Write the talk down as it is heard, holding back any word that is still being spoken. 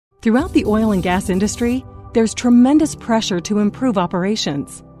Throughout the oil and gas industry, there's tremendous pressure to improve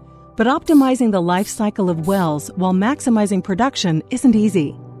operations. But optimizing the life cycle of wells while maximizing production isn't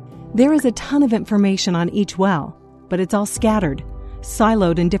easy. There is a ton of information on each well, but it's all scattered,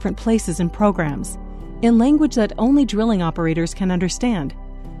 siloed in different places and programs, in language that only drilling operators can understand.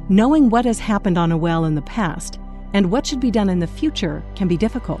 Knowing what has happened on a well in the past and what should be done in the future can be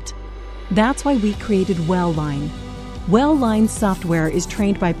difficult. That's why we created WellLine. WellLine software is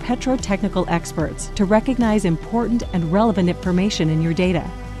trained by Petro-technical experts to recognize important and relevant information in your data.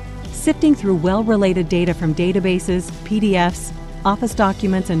 Sifting through well-related data from databases, PDFs, office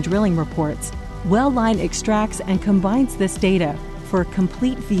documents, and drilling reports, WellLine extracts and combines this data for a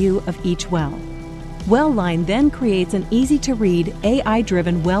complete view of each well. WellLine then creates an easy-to-read,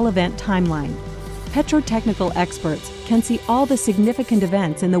 AI-driven well event timeline. Petro-technical experts can see all the significant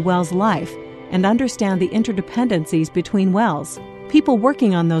events in the well's life and understand the interdependencies between wells, people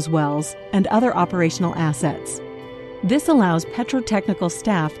working on those wells, and other operational assets. This allows Petro-technical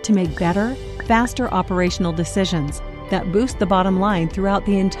staff to make better, faster operational decisions that boost the bottom line throughout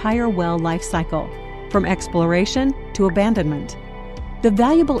the entire well life cycle, from exploration to abandonment. The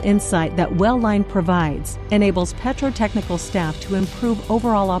valuable insight that WellLine provides enables Petro-technical staff to improve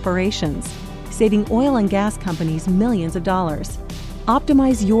overall operations, saving oil and gas companies millions of dollars.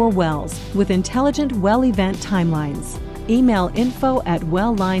 Optimize your wells with intelligent well event timelines. Email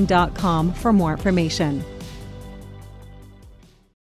info@wellline.com for more information.